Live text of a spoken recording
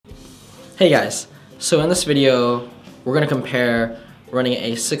Hey guys, so in this video we're going to compare running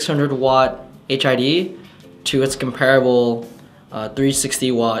a 600 watt HID to its comparable 360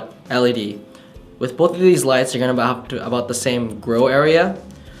 watt LED. With both of these lights you're going to have about the same grow area.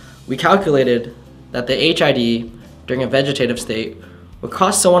 We calculated that the HID during a vegetative state would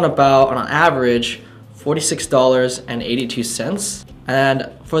cost someone about, on average, $46.82.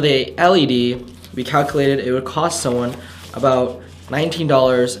 And for the LED, we calculated it would cost someone about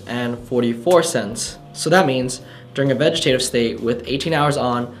 $19.44. So that means during a vegetative state with 18 hours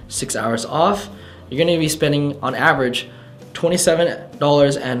on, 6 hours off, you're going to be spending on average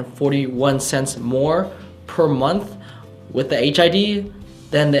 $27.41 more per month with the HID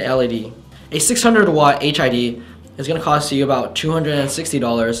than the LED. A 600 watt HID is going to cost you about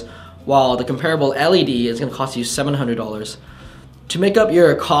 $260, while the comparable LED is going to cost you $700. To make up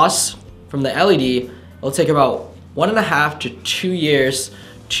your costs from the LED, it'll take about 1.5 to 2 years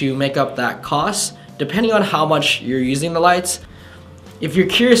to make up that cost, depending on how much you're using the lights. If you're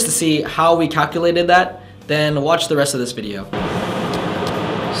curious to see how we calculated that, then watch the rest of this video.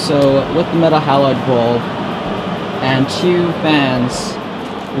 So with the metal halide bulb and 2 fans,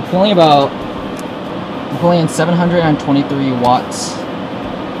 we're pulling in 723 watts.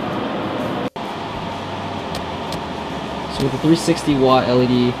 So with a 360 watt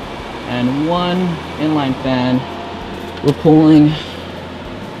LED and 1 inline fan, we're pulling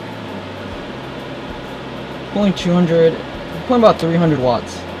about 300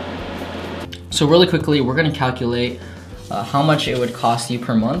 watts. So really quickly, we're going to calculate how much it would cost you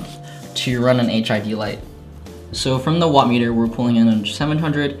per month to run an HID light. So from the watt meter, we're pulling in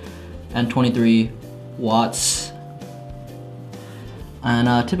 723 watts.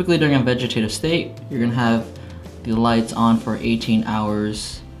 And typically during a vegetative state, you're going to have the lights on for 18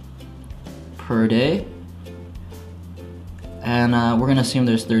 hours per day. And we're going to assume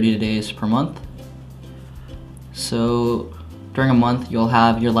there's 30 days per month. So during a month, you'll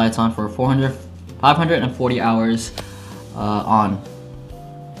have your lights on for 540 hours on.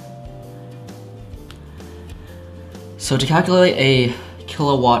 So to calculate a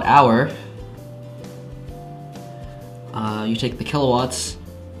kilowatt hour, you take the kilowatts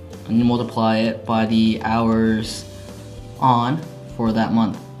and you multiply it by the hours on for that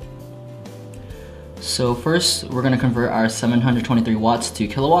month. So first, we're going to convert our 723 watts to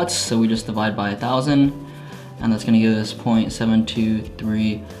kilowatts, so we just divide by 1,000, and that's going to give us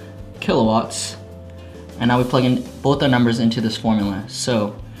 0.723 kilowatts. And now we plug in both our numbers into this formula.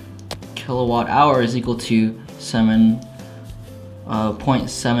 So kilowatt hour is equal to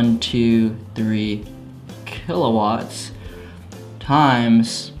 0.723 kilowatts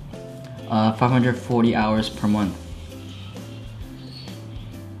times 540 hours per month.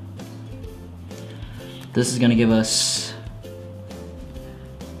 This is going to give us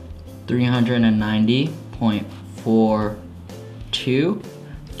 390.42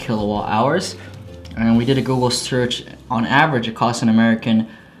 kilowatt hours. And we did a Google search. On average, it costs an American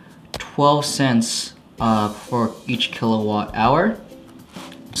 12 cents for each kilowatt hour.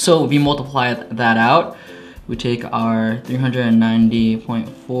 So if we multiply that out, we take our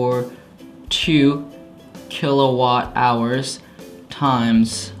 390.42 kilowatt hours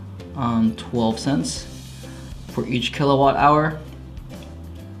times 12 cents for each kilowatt hour.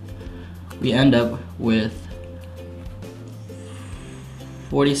 We end up with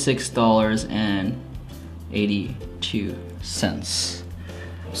 $46.82.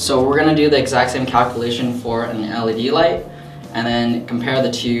 So we're gonna do the exact same calculation for an LED light and then compare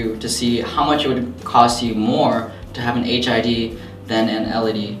the two to see how much it would cost you more to have an HID than an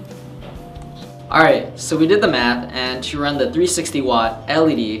LED. Alright, so we did the math, and to run the 360 watt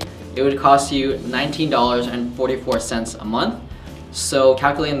LED, it would cost you $19.44 a month. So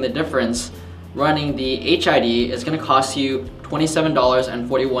calculating the difference, running the HID is going to cost you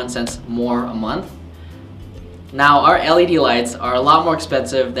 $27.41 more a month. Now our LED lights are a lot more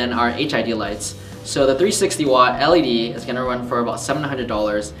expensive than our HID lights. So the 360 watt LED is going to run for about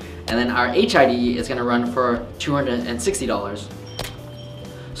 $700, and then our HID is going to run for $260.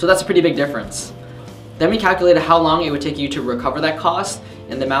 So that's a pretty big difference. Then we calculated how long it would take you to recover that cost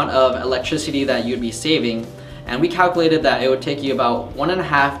and the amount of electricity that you'd be saving, and we calculated that it would take you about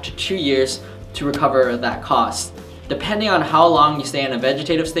 1.5 to 2 years to recover that cost, depending on how long you stay in a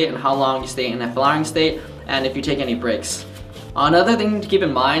vegetative state and how long you stay in a flowering state, and if you take any breaks. Another thing to keep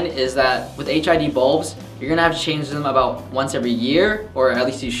in mind is that with HID bulbs, you're gonna have to change them about once every year, or at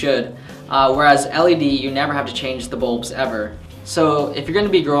least you should, whereas LED, you never have to change the bulbs ever. So if you're gonna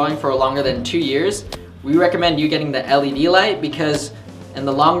be growing for longer than 2 years, we recommend you getting the LED light, because in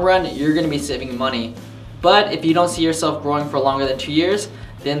the long run, you're going to be saving money. But if you don't see yourself growing for longer than 2 years,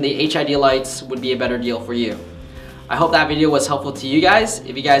 then the HID lights would be a better deal for you. I hope that video was helpful to you guys.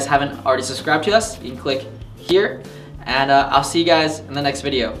 If you guys haven't already subscribed to us, you can click here, and I'll see you guys in the next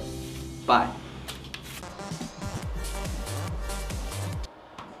video. Bye.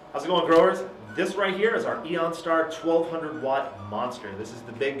 How's it going, growers? This right here is our EonStar 1200 watt monster. This is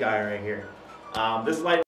the big guy right here. This light